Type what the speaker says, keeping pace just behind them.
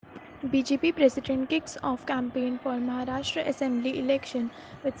BJP President kicks off campaign for Maharashtra Assembly election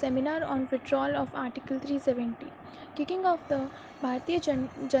with seminar on withdrawal of Article 370. Kicking off the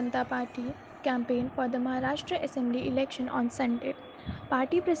Janata Party campaign for the Maharashtra Assembly election on Sunday.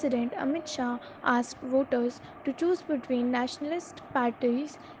 Party President Amit Shah asked voters to choose between nationalist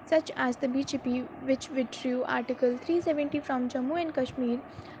parties such as the BJP, which withdrew Article 370 from Jammu and Kashmir,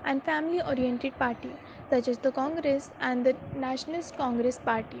 and family oriented party such as the Congress and the Nationalist Congress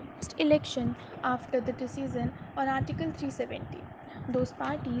Party. Election after the decision on Article 370. Those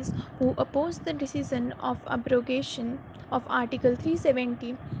parties who oppose the decision of abrogation of Article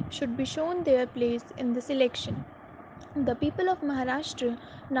 370 should be shown their place in this election. The people of Maharashtra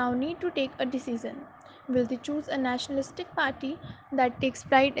now need to take a decision. Will they choose a nationalistic party that takes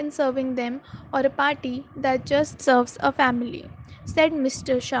pride in serving them, or a party that just serves a family? Said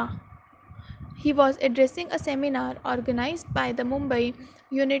Mr. Shah. He was addressing a seminar organized by the Mumbai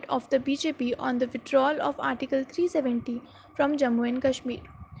unit of the BJP on the withdrawal of Article 370 from Jammu and Kashmir.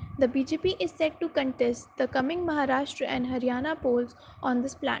 The BJP is set to contest the coming Maharashtra and Haryana polls on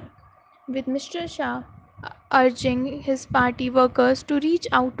this plan, with Mr. Shah urging his party workers to reach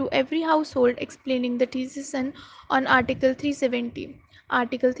out to every household explaining the decision on Article 370.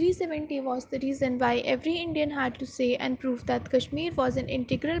 Article 370 was the reason why every Indian had to say and prove that Kashmir was an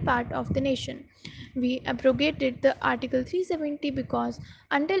integral part of the nation. We abrogated the Article 370 because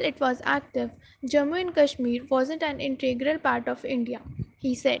until it was active, Jammu and Kashmir wasn't an integral part of India,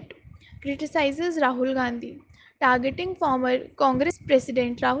 he said. Criticizes Rahul Gandhi, targeting former Congress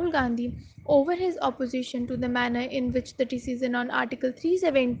President Rahul Gandhi over his opposition to the manner in which the decision on Article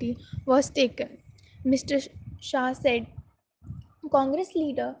 370 was taken. Mr. Shah said Congress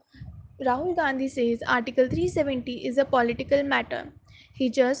leader Rahul Gandhi says Article 370 is a political matter. He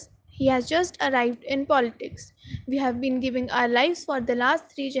has just arrived in politics. We have been giving our lives for the last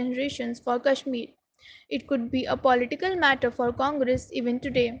 3 generations for Kashmir. It could be a political matter for Congress even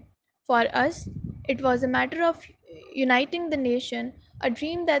today. For us, it was a matter of uniting the nation, a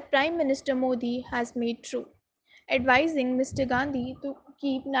dream that Prime Minister Modi has made true. Advising Mr. Gandhi to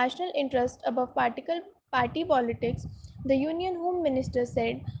keep national interest above party politics, the Union Home Minister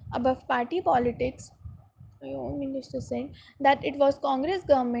said above party politics Home Minister said that it was Congress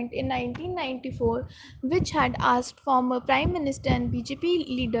government in 1994 which had asked former Prime Minister and BJP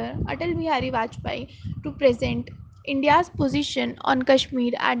leader Atal Bihari Vajpayee to present India's position on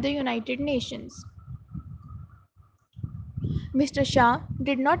Kashmir at the United Nations. Mr. Shah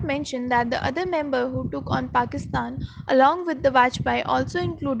did not mention that the other member who took on Pakistan along with the Vajpayee also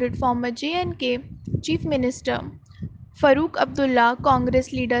included former J&K Chief Minister Farooq Abdullah,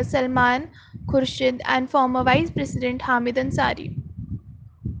 Congress leader Salman Khurshid, and former Vice President Hamid Ansari.